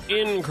or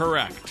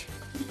incorrect?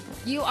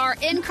 You are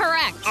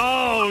incorrect.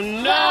 Oh,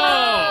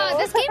 no! Oh,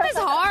 this game is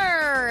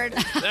hard.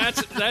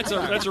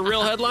 That's a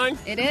real headline?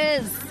 It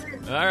is.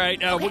 All right,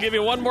 we'll give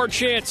you one more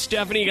chance,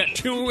 Stephanie. You got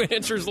 2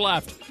 answers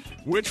left.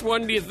 Which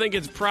one do you think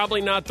is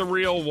probably not the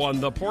real one,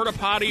 the porta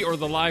potty or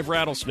the live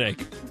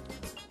rattlesnake?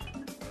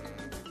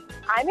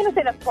 I'm going to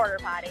say the porter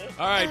potty.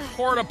 All right,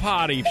 porta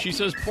potty. She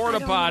says porta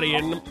potty,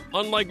 and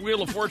unlike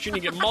Wheel of Fortune,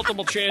 you get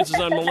multiple chances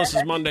on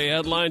Melissa's Monday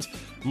headlines.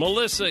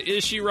 Melissa,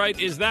 is she right?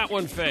 Is that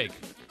one fake?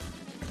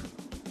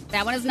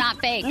 That one is not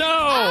fake. No,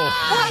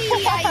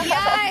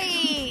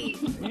 Ay.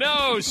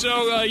 no.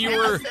 So you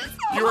were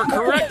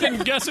correct in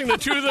guessing the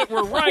 2 that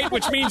were right,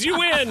 which means you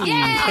win.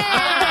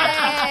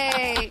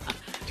 Yay!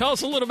 Tell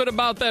us a little bit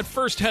about that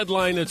first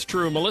headline that's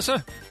true,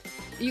 Melissa.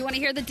 You want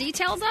to hear the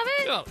details of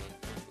it?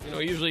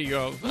 Well, usually you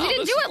go. You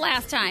didn't do it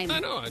last time. I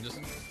know.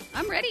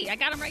 I'm ready. I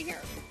got them right here.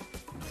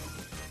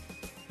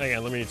 Hang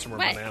on. Let me eat some more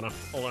What? banana.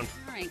 Hold on.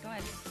 All right, go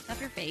ahead.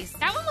 Stuff your face.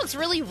 That one looks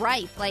really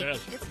ripe. Like Yeah,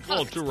 it's a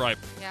little cooked. too ripe.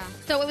 Yeah.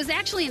 So it was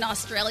actually an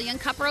Australian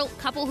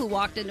couple who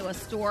walked into a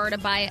store to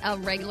buy a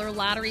regular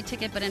lottery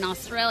ticket, but in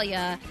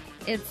Australia,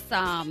 it's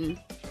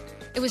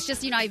it was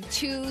just I have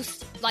 2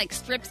 like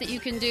strips that you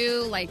can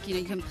do, like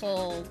you can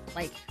pull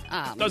like.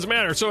 Doesn't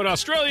matter. So an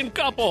Australian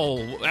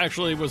couple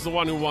actually was the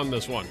one who won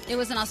this one. It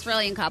was an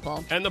Australian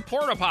couple. And the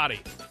porta potty.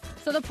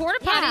 So the porta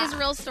potty Yeah. is a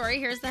real story.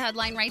 Here's the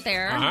headline right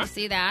there. Uh-huh. You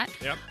see that?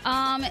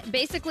 Yep.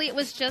 Basically, it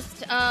was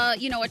just a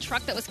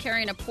truck that was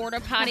carrying a porta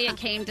potty. It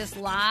came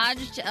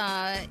dislodged.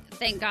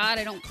 Thank God,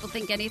 I don't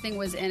think anything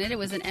was in it. It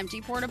was an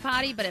empty porta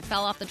potty, but it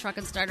fell off the truck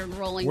and started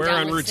rolling Where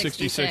down on with Route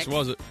 66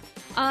 was it?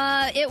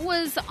 It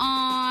was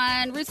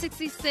on Route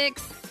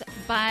 66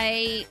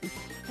 by.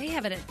 They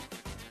have it.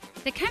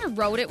 They kind of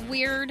wrote it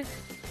weird.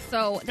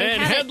 So they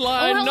And had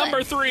headline it,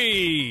 number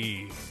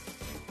 3.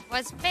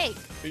 Was fake.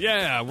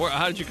 Yeah.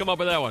 How did you come up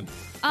with that one?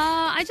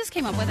 I just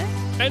came up with it.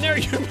 And there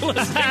you're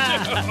listening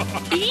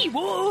to.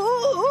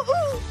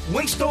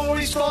 When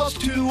stories false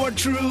to or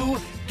true,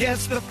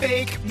 guess the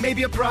fake,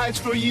 maybe a prize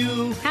for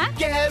you. Huh?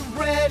 Get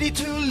ready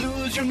to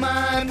lose your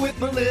mind with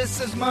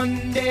Melissa's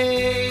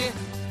Monday.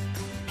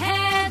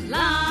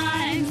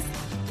 Headlines.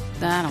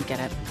 I don't get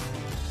it.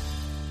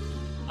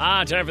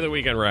 Time for the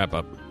weekend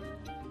wrap-up.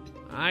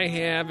 I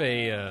have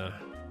a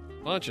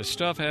bunch of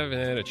stuff I haven't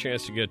had a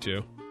chance to get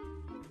to.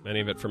 Many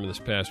of it from this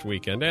past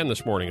weekend and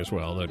this morning as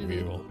well that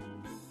we will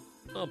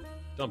I'll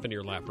dump into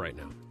your lap right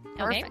now.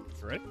 Okay.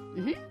 All right?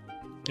 Mm-hmm.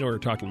 We were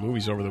talking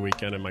movies over the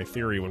weekend, and my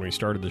theory when we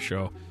started the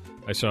show,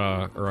 I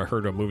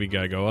heard a movie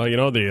guy go,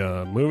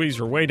 the movies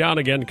are way down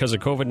again because of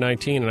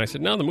COVID-19. And I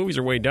said, no, the movies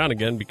are way down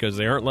again because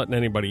they aren't letting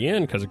anybody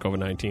in because of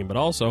COVID-19, but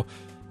also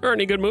there aren't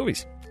any good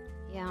movies.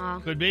 Yeah.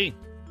 Could be.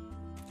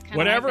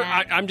 Whatever,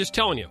 like that. I'm just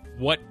telling you,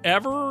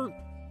 whatever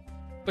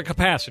the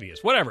capacity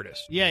is, whatever it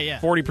is. Yeah.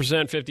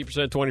 40%,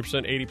 50%,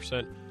 20%,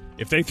 80%.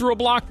 If they threw a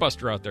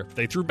blockbuster out there, if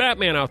they threw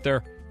Batman out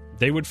there,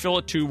 they would fill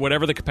it to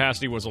whatever the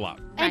capacity was allowed.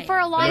 And Right. for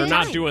a long They're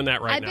time. not doing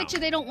that right I now. bet you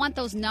they don't want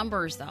those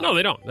numbers, though. No,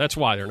 they don't. That's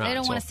why they're not. They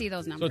don't So- want to see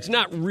those So numbers. it's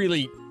not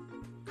really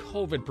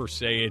COVID per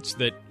se. It's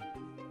that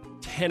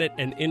Tenet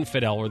and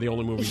Infidel are the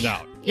only movies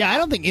out. Yeah, I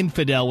don't think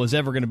Infidel was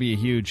ever going to be a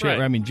huge hit. Right.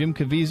 I mean, Jim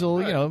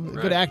Caviezel, Right,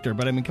 good right. actor,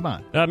 but I mean, come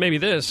on. Maybe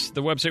this.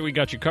 The website we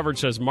got you covered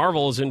says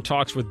Marvel is in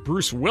talks with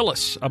Bruce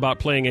Willis about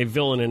playing a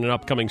villain in an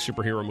upcoming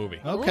superhero movie.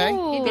 Okay.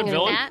 Ooh, He'd be good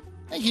villain. at that.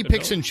 I think he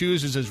picks and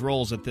chooses his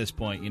roles at this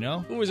point,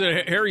 Who was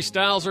it? Harry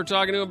Styles are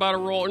talking to about a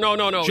role? No.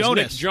 It was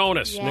Jonas. Nick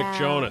Jonas. Yeah. Nick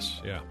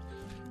Jonas, yeah.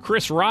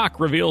 Chris Rock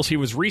reveals he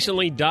was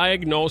recently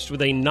diagnosed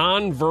with a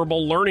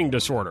nonverbal learning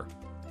disorder.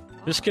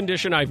 This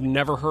condition I've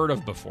never heard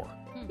of before.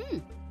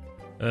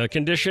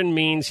 Condition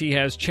means he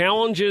has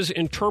challenges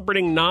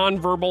interpreting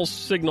nonverbal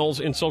signals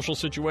in social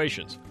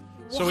situations.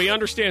 So he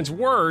understands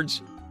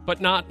words,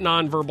 but not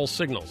nonverbal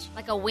signals.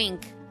 Like a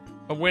wink.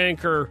 A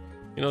wink or,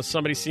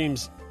 somebody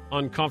seems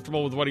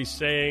uncomfortable with what he's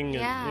saying and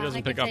Yeah, he doesn't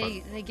Like pick if up on they,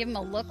 it. they give him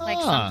a look like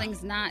Ah.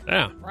 something's not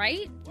Yeah.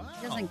 right.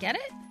 He doesn't get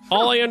it?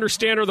 All I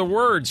understand are the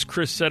words,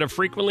 Chris said, of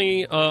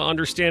frequently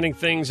understanding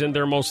things in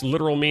their most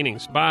literal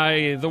meanings.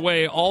 By the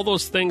way, all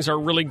those things are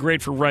really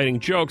great for writing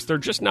jokes. They're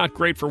just not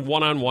great for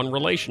one-on-one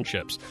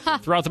relationships.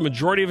 Throughout the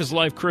majority of his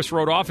life, Chris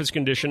wrote off his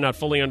condition, not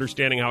fully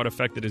understanding how it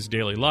affected his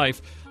daily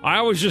life. I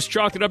always just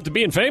chalked it up to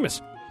being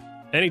famous.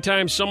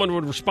 Anytime someone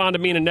would respond to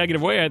me in a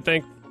negative way, I'd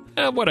think,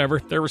 whatever.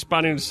 They're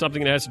responding to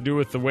something that has to do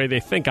with the way they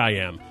think I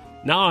am.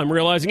 Now I'm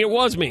realizing it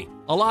was me.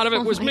 A lot of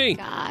it was me.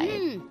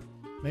 God.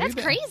 That's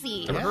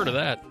crazy. Never heard of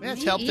that. Yeah,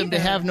 it's helped him to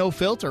have no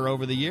filter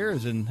over the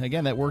years, and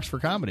again, that works for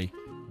comedy.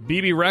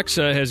 BB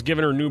Rexa has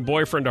given her new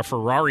boyfriend a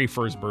Ferrari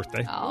for his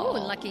birthday. Oh,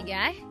 lucky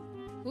guy.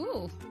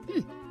 Ooh.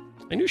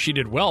 I knew she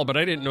did well, but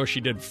I didn't know she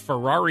did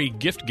Ferrari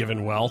gift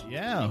giving well.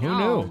 Yeah, who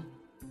knew?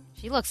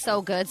 She looks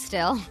so good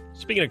still.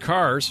 Speaking of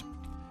cars,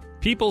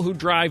 people who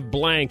drive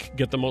blank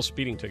get the most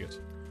speeding tickets.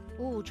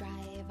 Ooh, drive.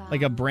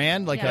 Like a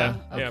brand? Like Yeah.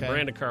 Yeah,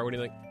 brand of car. What do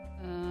you think?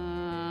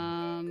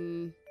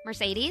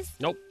 Mercedes?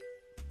 Nope.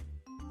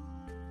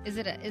 Is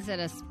it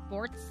a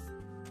sports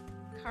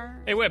car?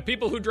 Hey, wait,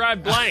 people who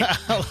drive blank.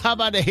 How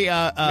about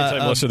a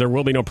Melissa, there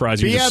will be no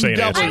prize. You just say an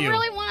answer. I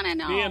really want to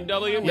know.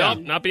 BMW? Yeah.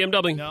 Nope, not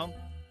BMW. No.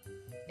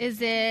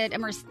 Is it a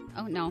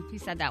Oh, no, you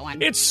said that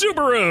one. It's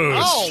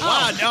Subarus. Oh,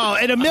 wow.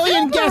 No, in a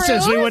million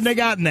guesses, we wouldn't have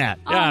gotten that.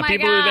 Oh, Yeah, my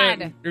people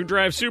God. who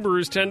drive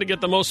Subarus tend to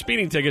get the most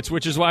speeding tickets,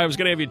 which is why I was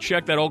going to have you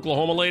check that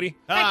Oklahoma lady.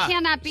 That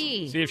cannot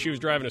be. See if she was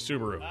driving a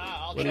Subaru.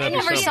 Wouldn't I that be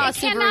never something? saw It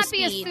cannot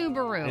be a speed.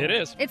 Subaru. It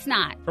is. It's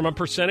not. From a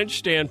percentage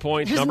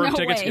standpoint, There's number of no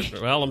tickets. way.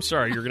 Well, I'm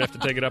sorry. You're going to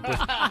have to take it up with.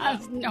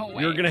 There's no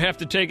way. You're going to have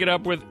to take it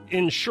up with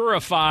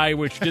Insurify,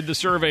 which did the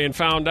survey and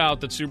found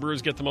out that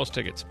Subarus get the most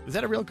tickets. Is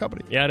that a real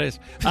company? Yeah, it is.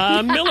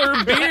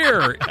 Miller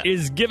Beer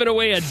is giving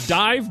away a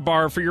dive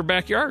bar for your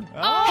backyard.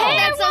 Oh, hey,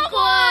 that's so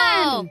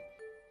cool.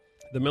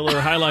 The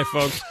Miller High Life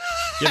folks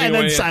giving And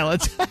away then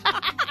silence.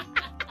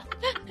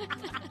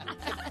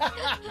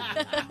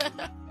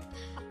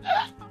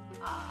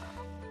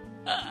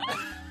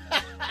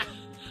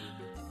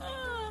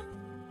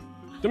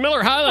 The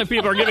Miller High Life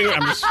people are giving away.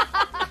 I'm just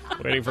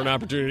waiting for an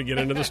opportunity to get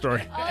into the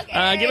story.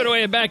 Giving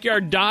away a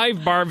backyard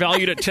dive bar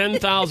valued at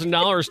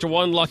 $10,000 to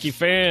one lucky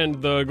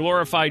fan. The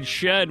glorified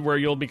shed where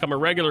you'll become a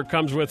regular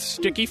comes with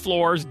sticky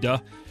floors,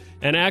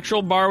 an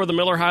actual bar with a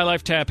Miller High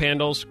Life tap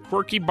handles,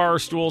 quirky bar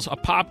stools, a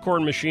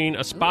popcorn machine,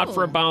 a spot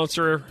for a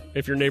bouncer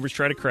if your neighbors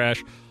try to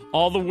crash,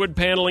 all the wood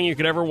paneling you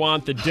could ever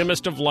want, the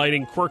dimmest of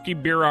lighting, quirky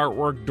beer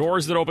artwork,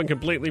 doors that open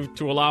completely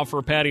to allow for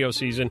a patio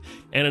season,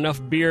 and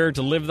enough beer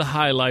to live the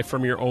high life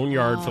from your own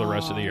yard for the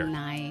rest of the year.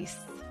 Nice.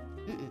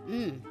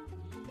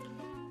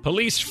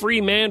 Police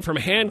free man from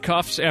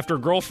handcuffs after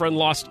girlfriend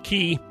lost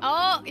key.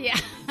 Oh, yeah.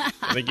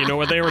 I think you know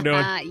what they were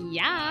doing.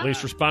 Yeah.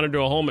 Police responded to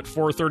a home at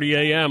 4:30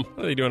 a.m.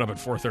 What are they doing up at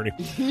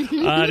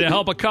 4:30? To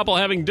help a couple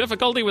having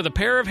difficulty with a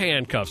pair of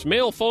handcuffs.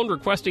 Male phoned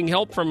requesting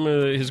help from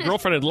his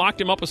girlfriend had locked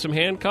him up with some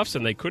handcuffs,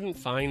 and they couldn't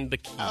find the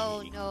key.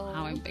 Oh, no.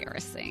 How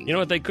embarrassing. You know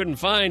what they couldn't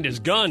find? His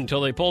gun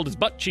till they pulled his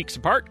butt cheeks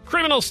apart.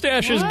 Criminal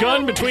stashed his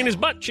gun between his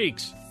butt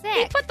cheeks.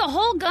 He put the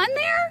whole gun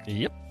there?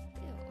 Yep.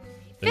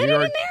 Fit it in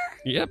there?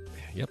 Yep.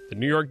 The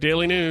New York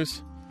Daily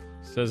News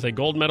says a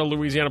Gold Medal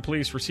Louisiana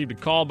police received a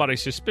call about a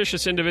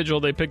suspicious individual.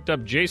 They picked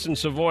up Jason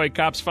Savoy.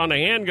 Cops found a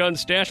handgun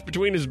stashed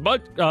between his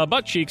butt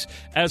cheeks,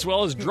 as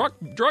well as drug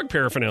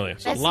paraphernalia.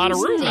 It's a lot of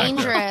room.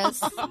 Dangerous.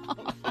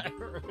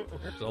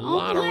 There's a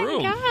lot of room Oh,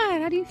 my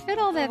God. How do you fit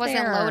all that It wasn't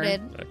there?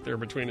 loaded. back there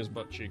between his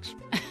butt cheeks.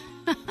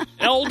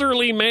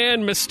 Elderly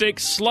man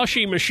mistakes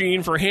slushy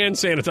machine for hand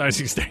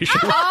sanitizing station.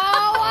 Oh,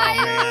 I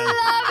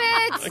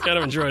love I it. kind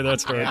of enjoy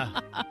that story.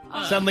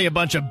 Suddenly a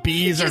bunch of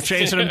bees are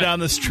chasing him down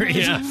the street.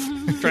 Yeah,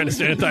 trying to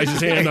sanitize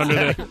his hand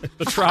under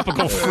the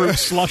tropical fruit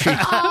slushy.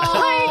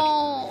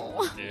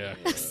 Oh. Yeah.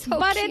 So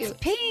But cute. it's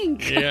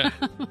pink. Yeah,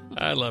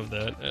 I love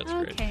that. That's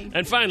Okay. great.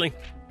 And finally,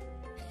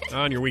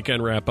 on your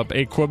weekend wrap-up,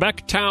 a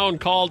Quebec town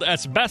called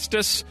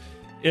Asbestos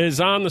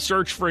is on the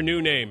search for a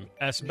new name.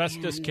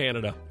 Asbestos,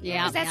 Canada.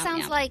 Yeah. That yeah,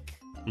 sounds yeah. like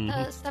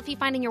stuff you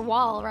find in your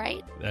wall,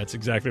 right? That's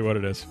exactly what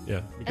it is.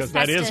 Yeah, because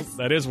Asbestos.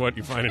 that is what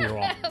you find in your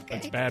wall.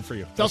 That's bad for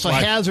you. It's also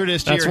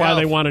hazardous to That's your why health.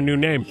 they want a new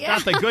name.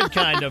 Not the good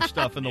kind of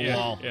stuff in the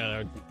wall.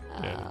 Yeah.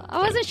 I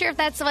wasn't sure if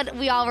that's what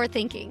we all were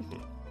thinking.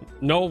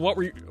 No, what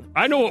were you?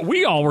 I know what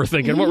we all were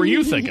thinking. What were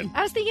you thinking?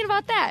 I was thinking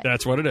about that.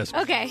 That's what it is.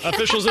 Okay.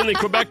 Officials in the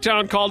Quebec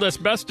town called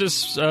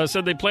Asbestos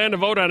said they plan to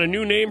vote on a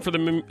new name for the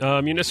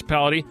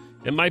municipality.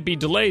 It might be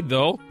delayed,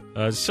 though.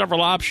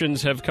 Several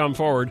options have come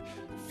forward.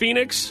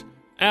 Phoenix,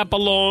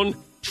 Apollon,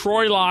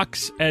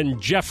 Troylocks, and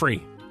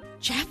Jeffrey.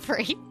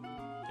 Jeffrey.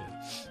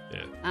 Yeah.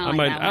 I like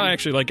that one. I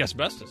actually like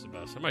Asbestos the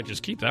best. I might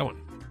just keep that one.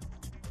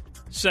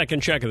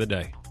 Second check of the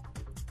day.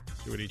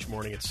 Do it each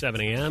morning at 7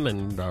 a.m.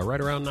 and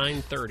right around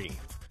 9:30.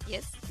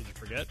 Yes. Did you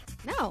forget?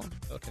 No.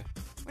 Okay.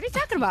 What are you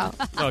talking about?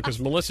 No, because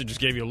Melissa just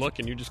gave you a look,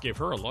 and you just gave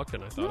her a look,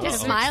 and I thought,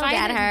 Just oh, smiled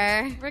at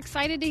her. We're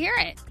excited to hear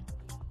it.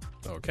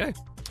 okay.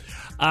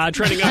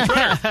 Trending on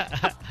Twitter.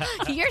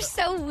 You're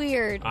so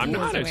weird. I'm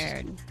not. It's It's-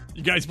 weird.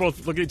 You guys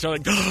both look at each other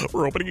like,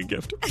 we're opening a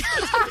gift.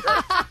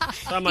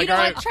 So I'm like, You know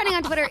all what? right. Trending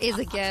on Twitter is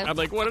a gift. I'm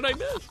like, what did I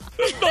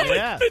miss? Nothing.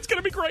 Yeah. It's going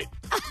to be great.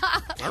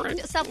 All right.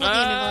 Stop looking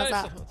at me,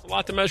 Melissa. It's a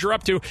lot to measure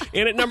up to.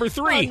 In at number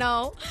 3. Oh,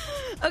 no.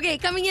 Okay,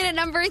 coming in at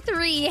number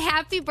 3,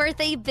 happy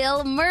birthday,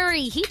 Bill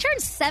Murray. He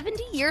turned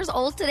 70 years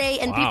old today,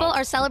 and Wow. people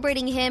are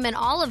celebrating him and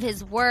all of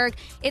his work.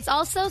 It's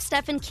also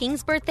Stephen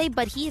King's birthday,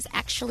 but he is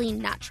actually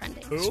not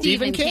trending.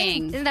 Stephen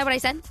King. Isn't that what I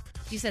said?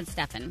 You said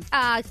Stephen.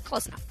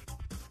 Close enough.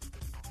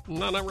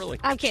 No, not really.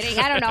 I'm kidding.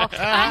 I don't know.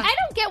 I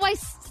don't get why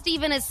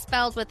Stephen is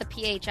spelled with a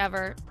PH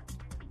ever.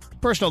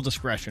 Personal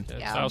discretion.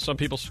 That's Yeah. how some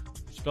people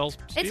spells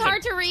Steven. It's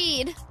hard to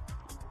read.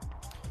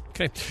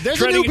 Okay.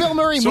 There's a new Bill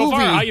Murray so movie.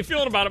 Far, how you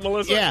feeling about it,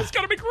 Melissa? Yeah. It's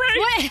going to be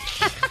great.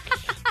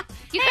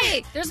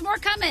 Hey, there's more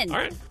coming. All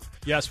right.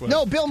 Yes, Will.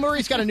 No, Bill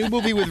Murray's got a new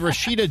movie with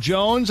Rashida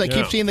Jones. I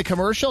keep seeing the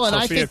commercial, and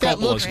Sofia I think that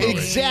Coppola's looks movie.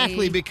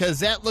 exactly because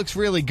that looks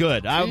really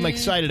good. I'm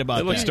excited about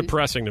It looks that.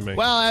 depressing to me.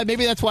 Well,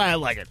 maybe that's why I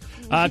like it.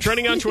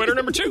 Trending on Twitter,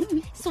 number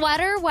 2.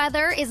 Sweater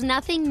weather is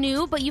nothing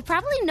new, but you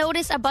probably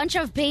noticed a bunch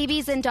of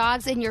babies and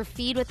dogs in your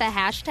feed with the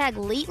hashtag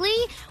lately.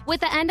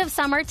 With the end of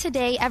summer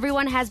today,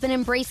 everyone has been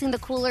embracing the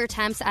cooler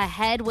temps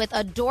ahead with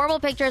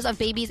adorable pictures of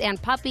babies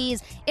and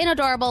puppies in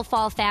adorable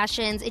fall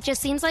fashions. It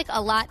just seems like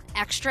a lot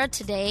extra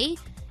today,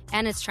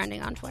 and it's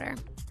trending on Twitter.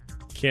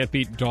 Can't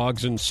beat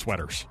dogs and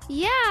sweaters.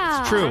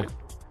 Yeah. True.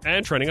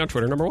 And trending on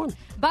Twitter, number 1.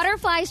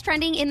 Butterflies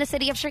trending in the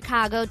city of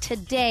Chicago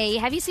today.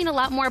 Have you seen a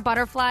lot more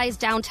butterflies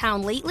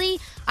downtown lately?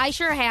 I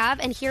sure have,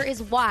 and here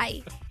is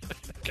why.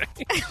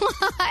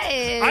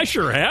 I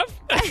sure have.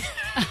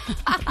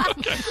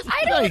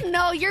 I don't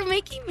know. You're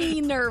making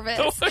me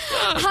nervous.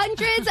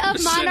 Hundreds of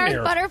Listen monarch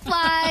here.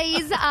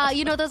 butterflies.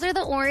 Those are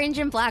the orange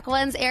and black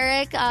ones,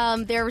 Eric.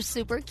 They're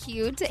super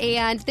cute,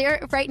 and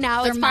they're right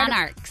now. They're it's part of-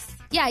 monarchs.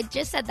 Yeah, I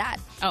just said that.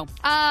 Oh.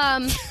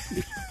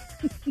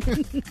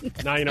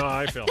 Now you know how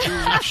I feel.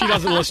 She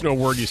doesn't listen to a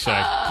word you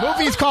say.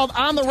 Movie's called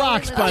On the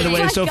Rocks, by the Oh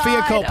way. my Sofia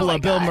God. Coppola, Oh my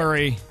Bill God.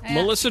 Murray.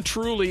 Melissa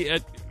truly,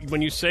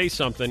 when you say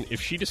something,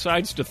 if she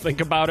decides to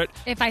think about it,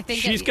 If I think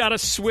she's it- got a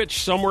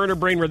switch somewhere in her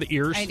brain where the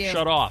ears I do.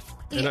 shut off.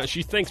 And Yeah.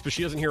 she thinks, but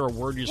she doesn't hear a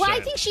word you Well, say.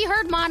 I think she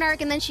heard monarch,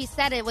 and then she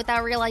said it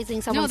without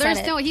realizing someone No, there's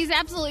said it. no. He's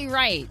absolutely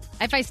right.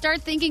 If I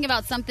start thinking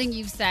about something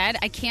you've said,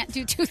 I can't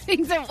do two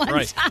things at one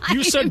Right. time.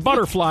 You said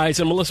butterflies,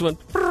 and Melissa went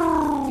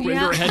into Yeah.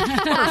 her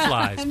head.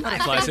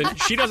 Butterflies.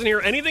 And she doesn't hear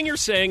anything you're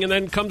saying, and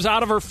then comes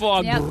out of her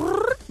fog Yep.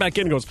 back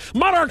in and goes,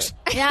 monarchs!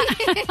 Yeah.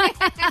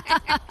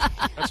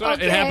 That's what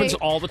Okay. it happens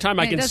all the time.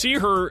 I Yeah, can that's- see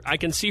her. I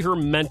can see her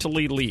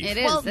mentally leave. It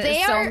is. Well, It's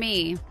they so are-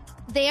 me.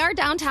 They are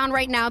downtown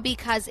right now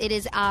because it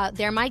is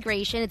their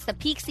migration. It's the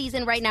peak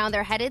season right now, and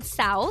they're headed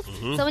south.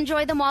 Mm-hmm. So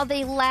enjoy them while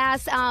they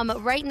last.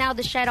 Right now,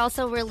 the Shed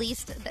also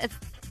released.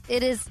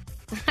 It is.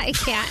 I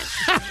can't.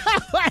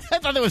 I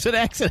thought it was an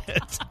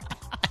accident.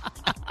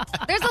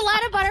 There's a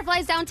lot of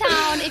butterflies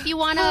downtown. If you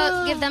want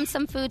to give them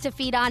some food to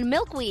feed on,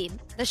 milkweed.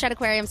 The Shed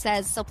Aquarium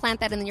says so. Plant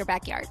that in your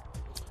backyard.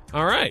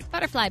 All right.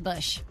 Butterfly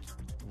bush.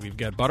 We've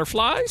got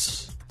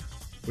butterflies.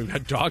 We've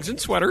got dogs in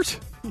sweaters.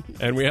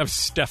 And we have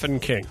Stephen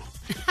King.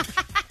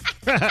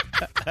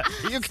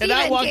 You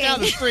cannot walk King. down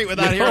the street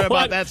without You know hearing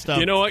what? about that stuff.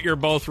 You know what? You're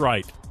both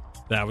right.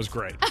 That was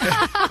great.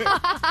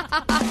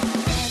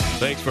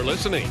 Thanks for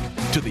listening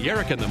to the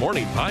Eric in the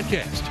Morning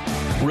podcast.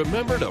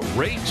 Remember to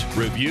rate,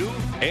 review,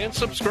 and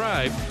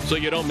subscribe so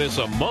you don't miss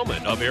a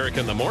moment of Eric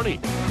in the Morning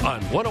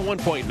on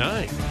 101.9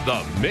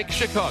 The Mix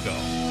Chicago.